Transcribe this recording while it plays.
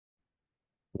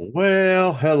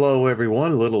Well, hello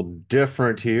everyone. A little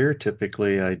different here.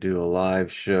 Typically, I do a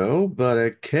live show, but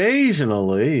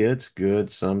occasionally it's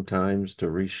good sometimes to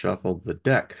reshuffle the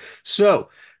deck. So,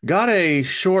 got a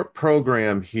short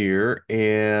program here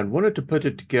and wanted to put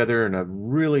it together, and I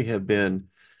really have been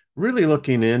really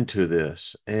looking into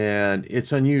this, and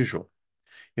it's unusual.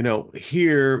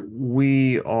 Here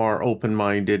we are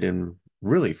open-minded and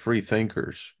really free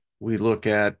thinkers. We look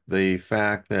at the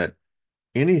fact that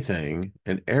anything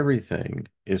and everything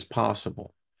is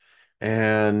possible.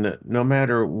 And no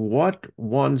matter what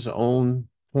one's own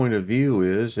point of view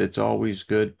is, it's always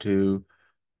good to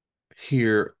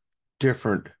hear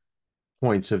different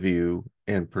points of view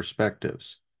and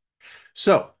perspectives.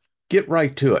 So get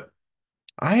right to it.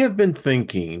 I have been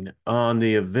thinking on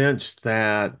the events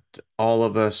that all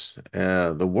of us,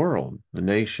 the world, the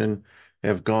nation,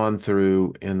 have gone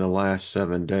through in the last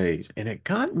 7 days. And it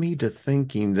got me to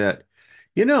thinking that,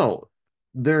 you know,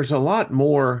 there's a lot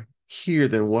more here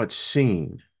than what's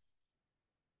seen.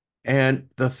 And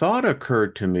the thought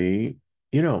occurred to me,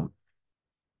 you know,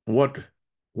 what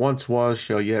once was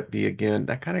shall yet be again.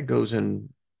 That kind of goes in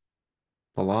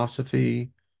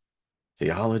philosophy,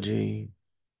 theology,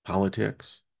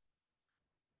 politics.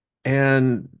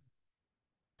 And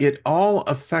it all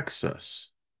affects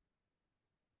us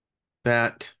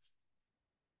that,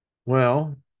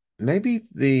 well, maybe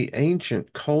the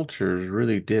ancient cultures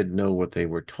really did know what they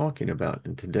were talking about.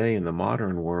 And today in the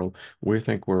modern world, we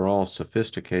think we're all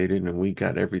sophisticated and we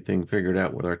got everything figured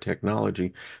out with our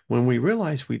technology when we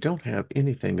realize we don't have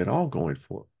anything at all going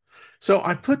for it. So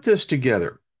I put this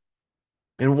together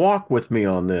and walk with me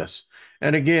on this.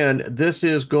 And again, this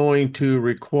is going to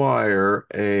require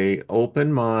a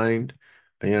open mind,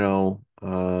 you know,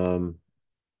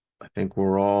 I think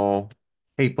we're all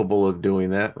capable of doing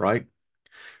that, right?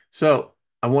 So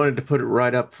I wanted to put it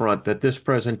right up front that this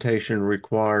presentation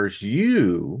requires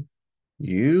you,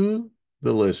 the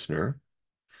listener,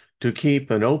 to keep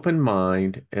an open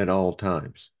mind at all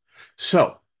times.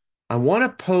 So I want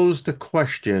to pose the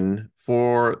question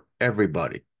for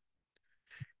everybody.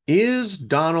 Is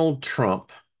Donald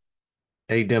Trump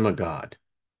a demigod?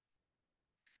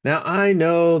 Now, I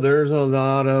know there's a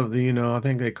lot of I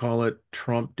think they call it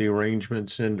Trump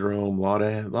derangement syndrome, a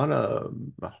lot of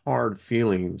hard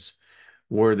feelings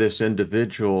where this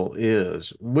individual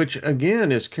is, which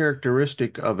again is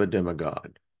characteristic of a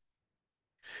demigod.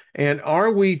 And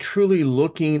are we truly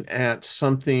looking at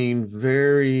something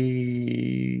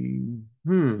very,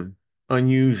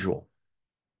 unusual?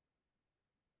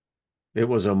 It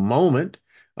was a moment.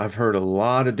 I've heard a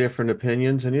lot of different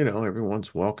opinions, and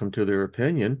everyone's welcome to their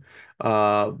opinion.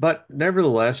 But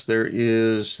nevertheless, there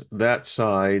is that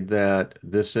side that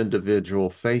this individual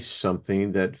faced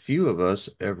something that few of us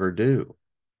ever do.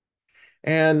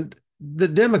 And the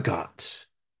demigods.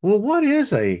 Well, what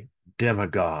is a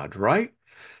demigod, right?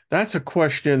 That's a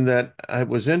question that I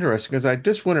was interesting because I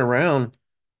just went around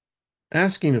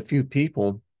asking a few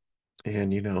people,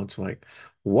 and it's like,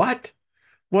 what?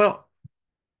 Well,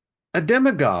 a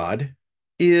demigod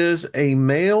is a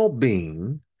male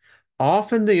being,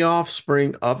 often the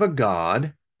offspring of a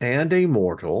god and a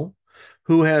mortal,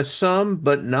 who has some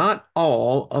but not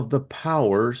all of the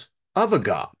powers of a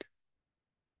god.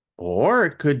 Or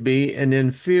it could be an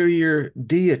inferior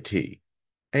deity,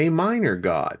 a minor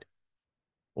god,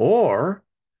 or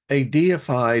a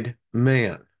deified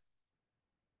man.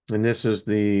 And this is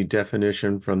the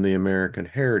definition from the American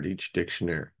Heritage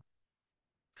Dictionary.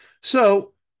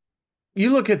 So you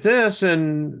look at this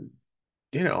and,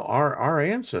 our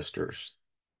ancestors,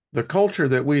 the culture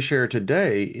that we share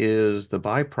today is the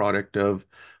byproduct of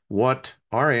what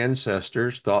our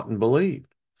ancestors thought and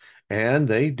believed. And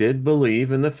they did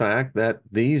believe in the fact that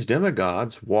these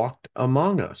demigods walked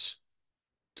among us.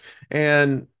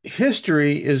 And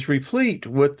history is replete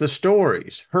with the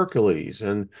stories, Hercules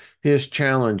and his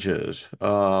challenges,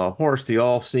 Horus the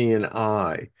all-seeing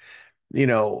eye. You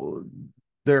know,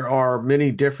 there are many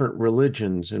different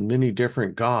religions and many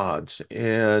different gods,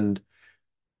 and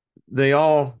they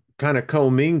all kind of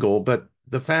commingle. But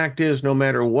the fact is, no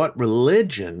matter what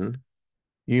religion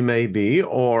you may be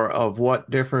or of what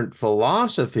different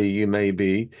philosophy you may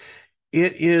be,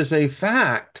 it is a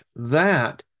fact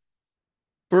that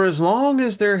for as long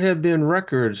as there have been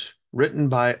records written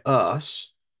by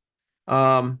us,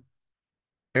 um,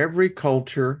 every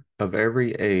culture of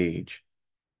every age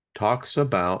talks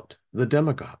about the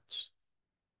demigods,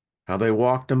 how they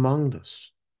walked among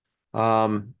us.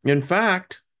 In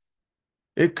fact,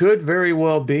 it could very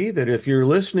well be that if you're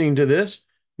listening to this,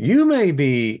 you may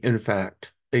be, in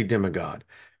fact, a demigod.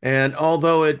 And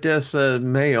although it does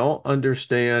male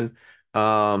understand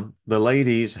The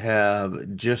ladies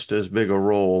have just as big a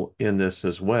role in this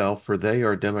as well, for they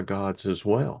are demigods as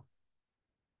well.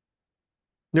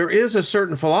 There is a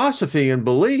certain philosophy and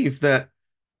belief that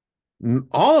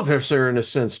all of us are, in a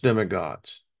sense,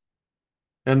 demigods.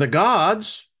 And the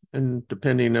gods, and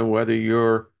depending on whether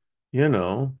you're,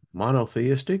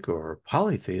 monotheistic or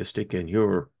polytheistic in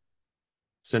your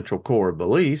central core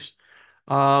beliefs,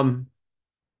 um,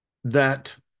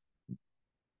 that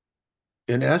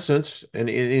in essence, and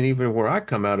even where I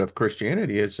come out of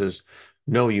Christianity, it says,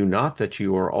 know you not that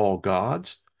you are all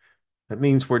gods. That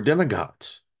means we're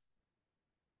demigods.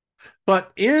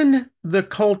 But in the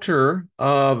culture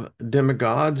of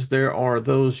demigods, there are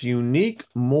those unique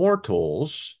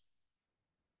mortals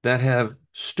that have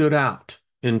stood out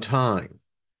in time.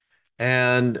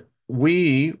 And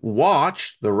we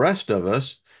watched, the rest of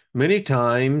us, many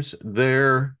times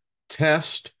their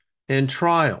test and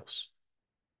trials.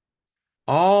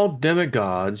 All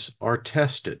demigods are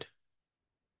tested.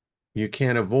 You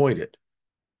can't avoid it.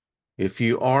 If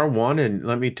you are one, and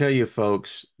let me tell you,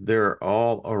 folks, they're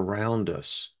all around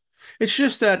us. It's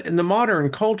just that in the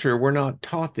modern culture, we're not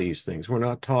taught these things. We're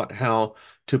not taught how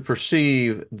to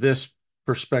perceive this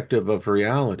perspective of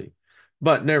reality.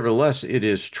 But nevertheless, it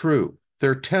is true.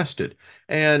 They're tested.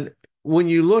 And when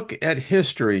you look at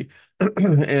history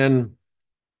and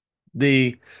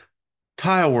the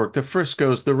tile work, the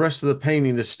frescoes, the rest of the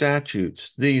painting, the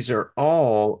statues, these are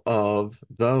all of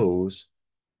those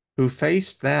who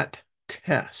faced that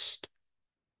test,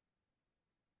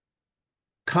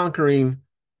 conquering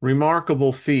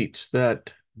remarkable feats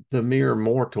that the mere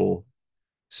mortal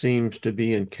seems to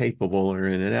be incapable or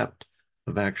inept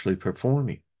of actually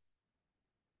performing.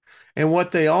 And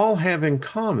what they all have in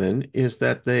common is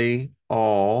that they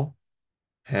all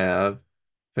have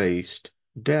faced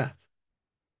death,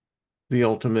 the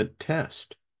ultimate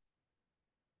test.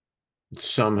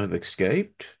 Some have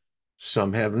escaped,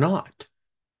 some have not.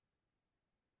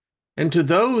 And to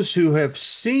those who have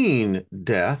seen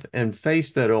death and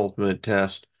faced that ultimate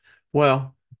test,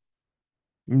 well,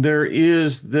 there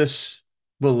is this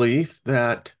belief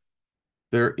that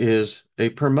there is a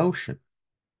promotion,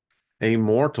 a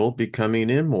mortal becoming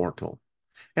immortal.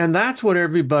 And that's what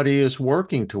everybody is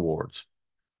working towards.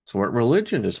 It's what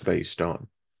religion is based on.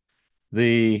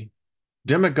 The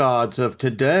demigods of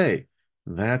today,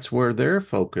 that's where they're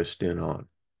focused in on.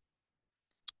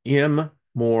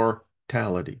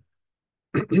 Immortality.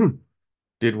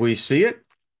 Did we see it?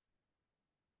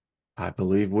 I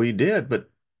believe we did, but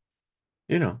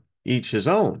each his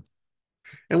own.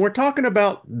 And we're talking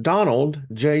about Donald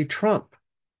J. Trump,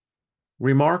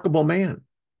 remarkable man.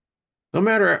 No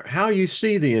matter how you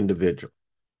see the individual,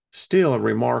 still a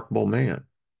remarkable man.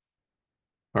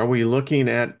 Are we looking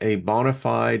at a bona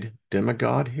fide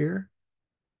demigod here?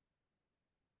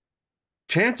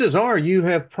 Chances are you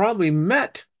have probably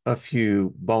met a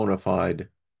few bona fide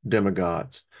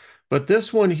demigods, but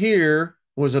this one here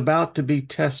was about to be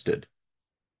tested.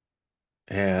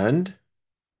 And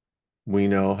we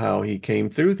know how he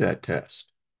came through that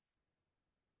test.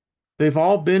 They've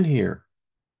all been here,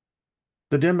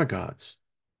 the demigods.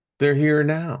 They're here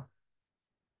now.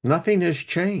 Nothing has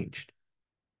changed.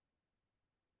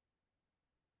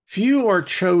 Few are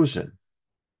chosen.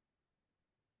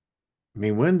 I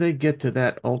mean, when they get to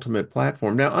that ultimate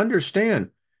platform. Now, understand,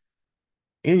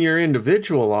 in your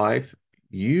individual life,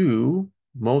 you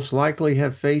most likely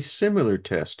have faced similar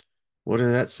tests. What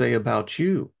does that say about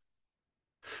you?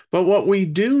 But what we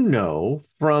do know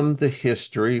from the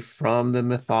history, from the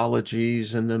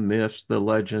mythologies and the myths, the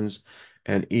legends,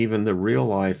 and even the real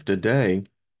life today,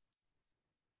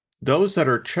 those that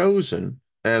are chosen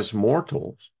as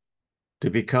mortals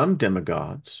to become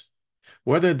demigods,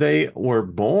 whether they were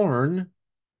born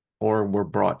or were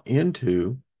brought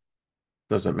into,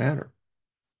 doesn't matter.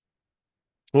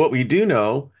 What we do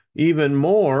know, even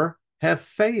more have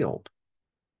failed.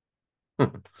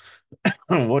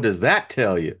 What does that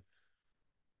tell you?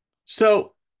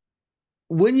 So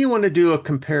when you want to do a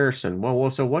comparison,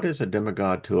 so what is a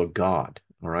demigod to a god?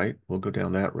 All right, we'll go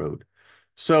down that road.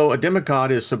 So a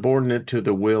demigod is subordinate to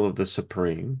the will of the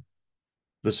supreme.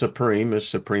 The supreme is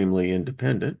supremely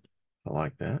independent. I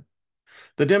like that.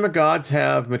 The demigods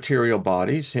have material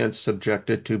bodies, hence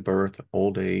subjected to birth,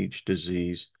 old age,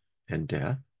 disease, and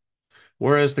death.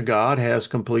 Whereas the God has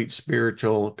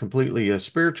completely a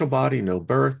spiritual body, no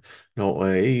birth, no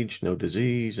age, no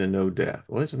disease, and no death.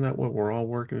 Well, isn't that what we're all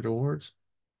working towards?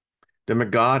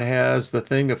 Demigod has the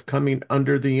thing of coming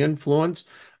under the influence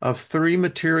of three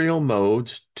material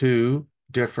modes to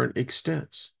different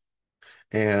extents.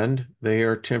 And they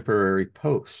are temporary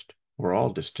post. We're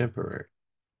all just temporary.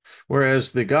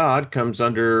 Whereas the God comes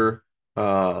under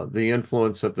the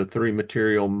influence of the three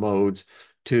material modes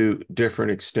to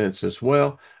different extents as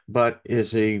well, but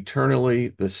is eternally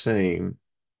the same,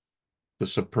 the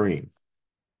supreme.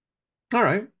 All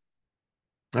right.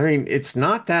 I mean, it's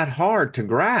not that hard to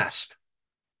grasp.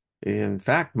 In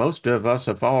fact, most of us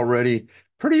have already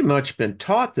pretty much been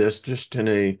taught this just in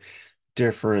a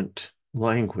different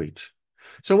language.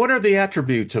 So, what are the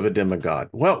attributes of a demigod?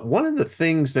 Well, one of the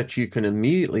things that you can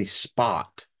immediately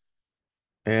spot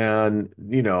and,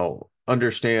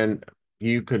 understand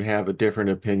you could have a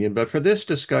different opinion, but for this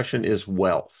discussion is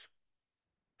wealth.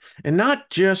 And not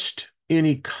just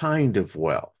any kind of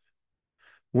wealth.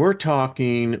 We're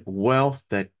talking wealth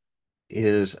that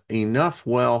is enough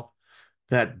wealth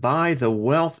that by the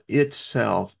wealth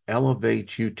itself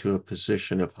elevates you to a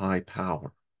position of high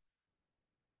power.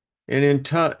 And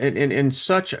in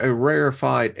such a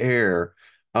rarefied air,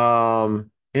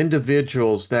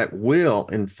 individuals that will,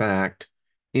 in fact,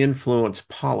 influence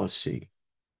policy,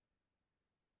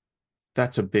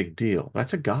 that's a big deal.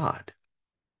 That's a god,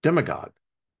 demigod.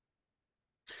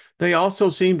 They also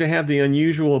seem to have the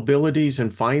unusual abilities in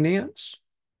finance,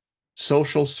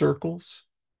 social circles,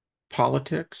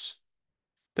 politics.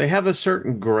 They have a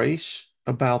certain grace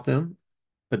about them,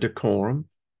 a decorum.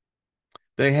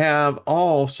 They have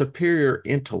all superior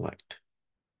intellect.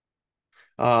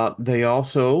 They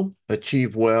also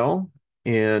achieve well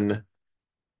in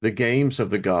the games of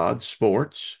the gods,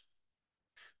 sports.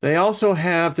 They also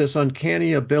have this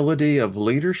uncanny ability of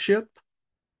leadership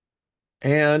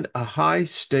and a high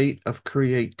state of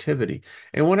creativity.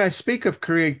 And when I speak of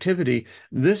creativity,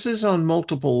 this is on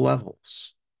multiple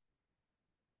levels.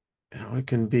 It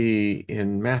can be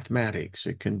in mathematics,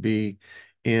 it can be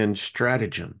in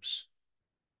stratagems,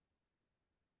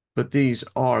 but these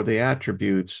are the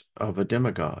attributes of a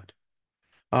demigod.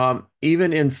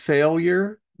 Even in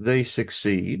failure, they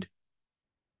succeed.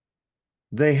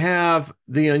 They have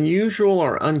the unusual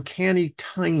or uncanny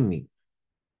timing.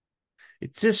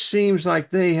 It just seems like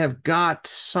they have got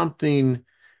something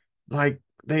like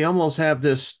they almost have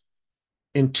this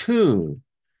in tune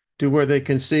to where they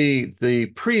can see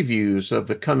the previews of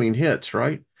the coming hits,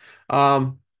 right?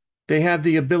 Um, they have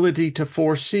the ability to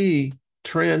foresee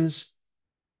trends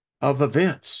of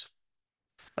events.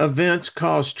 Events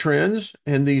cause trends,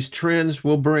 and these trends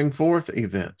will bring forth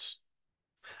events.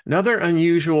 Another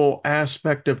unusual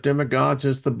aspect of demigods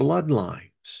is the bloodlines.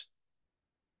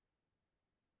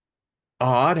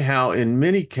 Odd how, in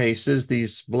many cases,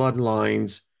 these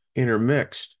bloodlines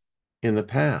intermixed in the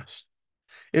past.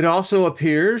 It also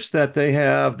appears that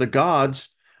the gods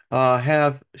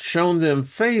have shown them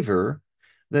favor.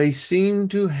 They seem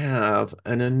to have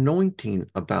an anointing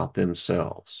about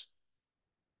themselves.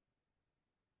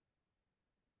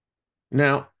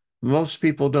 Now, most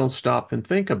people don't stop and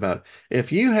think about it.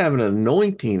 If you have an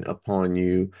anointing upon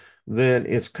you, then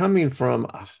it's coming from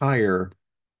a higher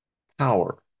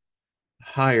power,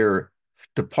 higher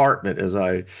department, as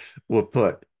I will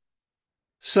put.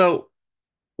 So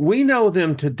we know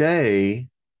them today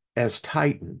as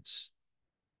titans.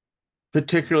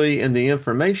 Particularly in the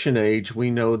information age,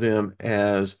 we know them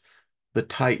as the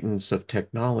titans of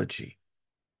technology.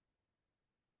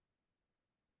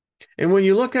 And when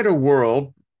you look at a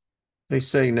world, they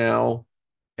say now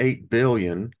 8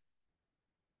 billion,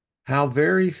 how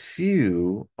very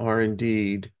few are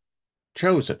indeed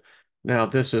chosen. Now,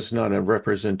 this is not a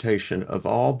representation of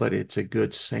all, but it's a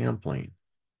good sampling.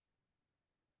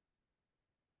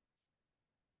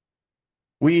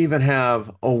 We even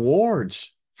have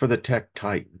awards for the tech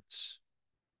titans,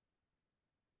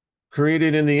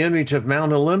 created in the image of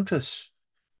Mount Olympus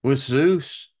with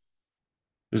Zeus.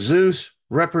 Zeus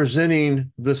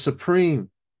representing the supreme,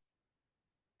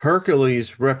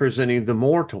 Hercules representing the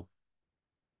mortal.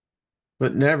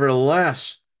 But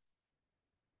nevertheless,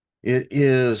 it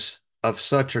is of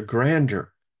such a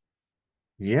grandeur.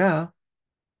 Yeah.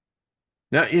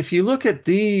 Now, if you look at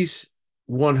these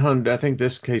 100, I think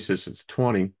this case is it's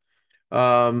 20.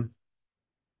 Um,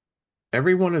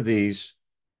 every one of these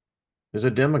is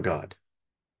a demigod.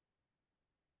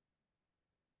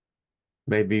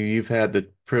 Maybe you've had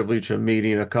the privilege of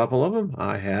meeting a couple of them.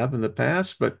 I have in the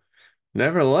past, but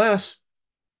nevertheless,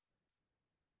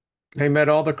 they met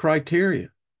all the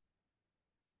criteria.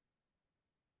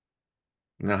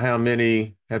 Now, how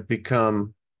many have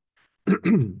become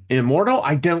immortal?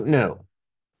 I don't know.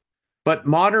 But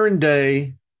modern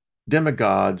day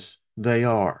demigods, they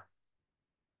are.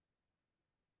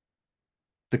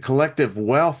 The collective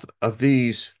wealth of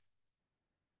these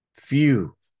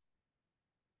few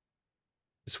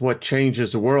is what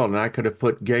changes the world. And I could have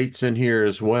put Gates in here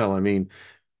as well. I mean,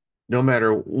 no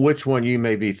matter which one you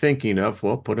may be thinking of,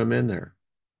 we'll put them in there.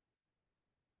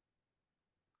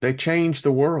 They change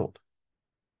the world.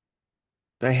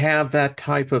 They have that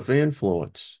type of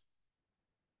influence.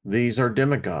 These are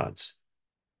demigods.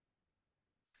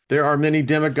 There are many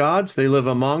demigods. They live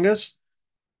among us.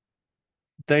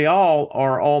 They all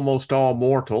are almost all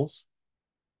mortals.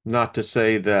 Not to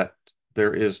say that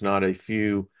there is not a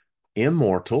few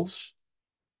immortals.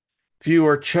 Few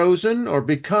are chosen or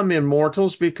become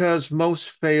immortals because most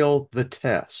fail the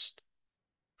test.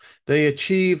 They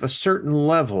achieve a certain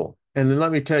level. And then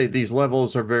let me tell you, these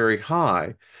levels are very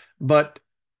high, but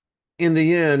in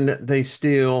the end, they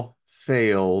still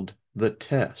failed the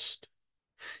test.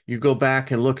 You go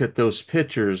back and look at those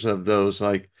pictures of those,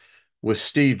 like with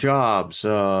Steve Jobs,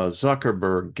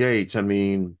 Zuckerberg, Gates, I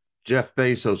mean, Jeff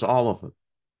Bezos, all of them.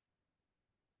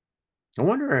 I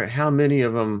wonder how many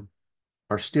of them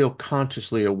are still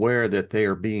consciously aware that they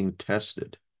are being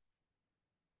tested.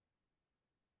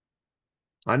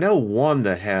 I know one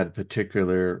that had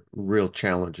particular real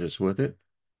challenges with it,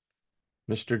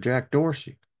 Mr. Jack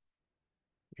Dorsey.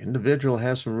 Individual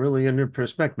has some really interesting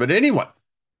perspective. But anyway,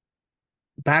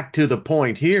 back to the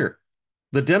point here,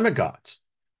 the demigods,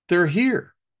 they're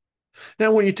here.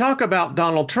 Now, when you talk about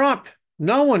Donald Trump,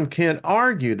 no one can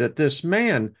argue that this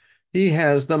man, he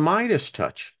has the Midas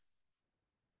touch.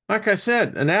 Like I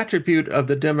said, an attribute of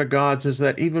the demigods is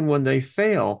that even when they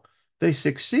fail, they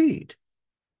succeed.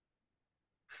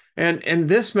 And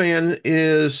this man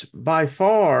is by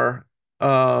far,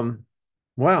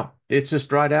 well, it's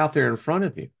just right out there in front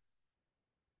of you.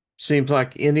 Seems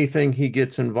like anything he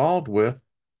gets involved with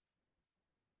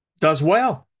does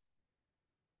well.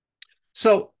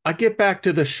 So I get back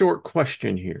to the short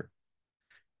question here.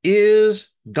 Is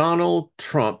Donald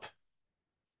Trump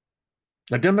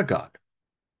a demigod?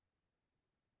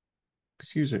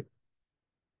 Excuse me.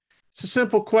 It's a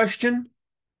simple question.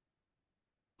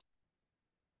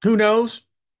 Who knows?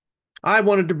 I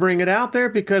wanted to bring it out there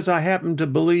because I happen to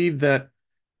believe that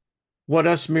what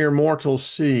us mere mortals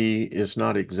see is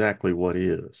not exactly what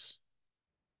is.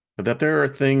 But that there are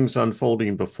things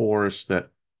unfolding before us that,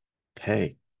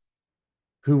 hey,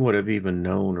 who would have even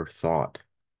known or thought?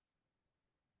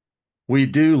 We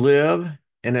do live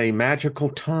in a magical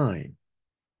time,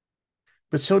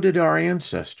 but so did our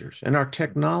ancestors, and our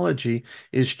technology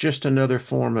is just another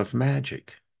form of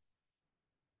magic.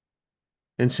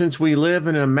 And since we live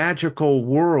in a magical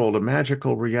world, a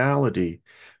magical reality,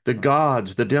 the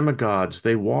gods, the demigods,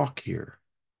 they walk here.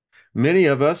 Many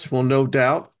of us will no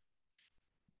doubt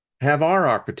have our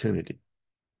opportunity.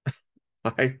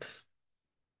 I'm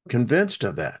convinced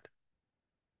of that.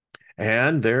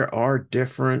 And there are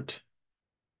different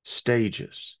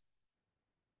stages.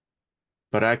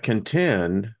 But I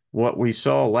contend what we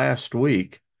saw last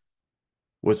week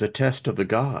was a test of the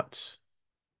gods.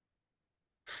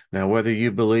 Now, whether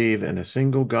you believe in a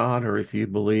single God or if you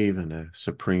believe in a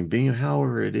supreme being,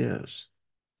 however it is,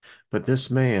 but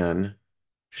this man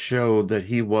showed that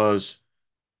he was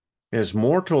as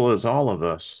mortal as all of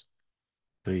us,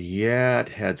 but yet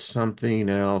had something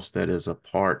else that is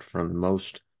apart from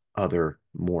most other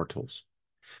mortals.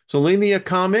 So leave me a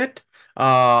comment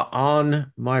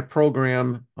on my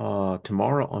program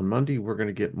tomorrow on Monday. We're going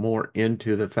to get more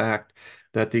into the fact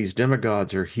that these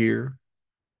demigods are here.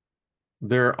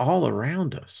 They're all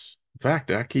around us. In fact,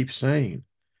 I keep saying,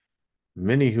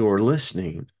 many who are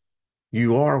listening,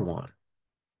 you are one.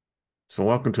 So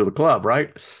welcome to the club,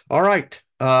 right? All right.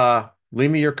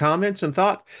 Leave me your comments and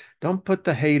thought. Don't put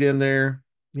the hate in there.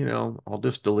 You know, I'll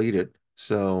just delete it.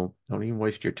 So don't even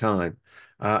waste your time.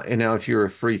 And now if you're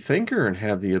a free thinker and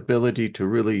have the ability to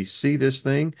really see this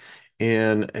thing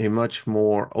in a much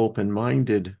more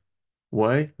open-minded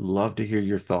way, love to hear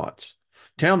your thoughts.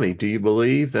 Tell me, do you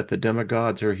believe that the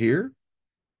demigods are here?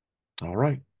 All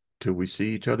right. Till we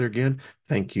see each other again,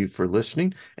 thank you for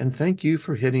listening and thank you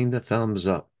for hitting the thumbs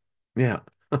up. Yeah.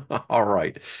 All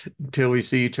right. Till we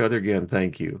see each other again,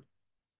 thank you.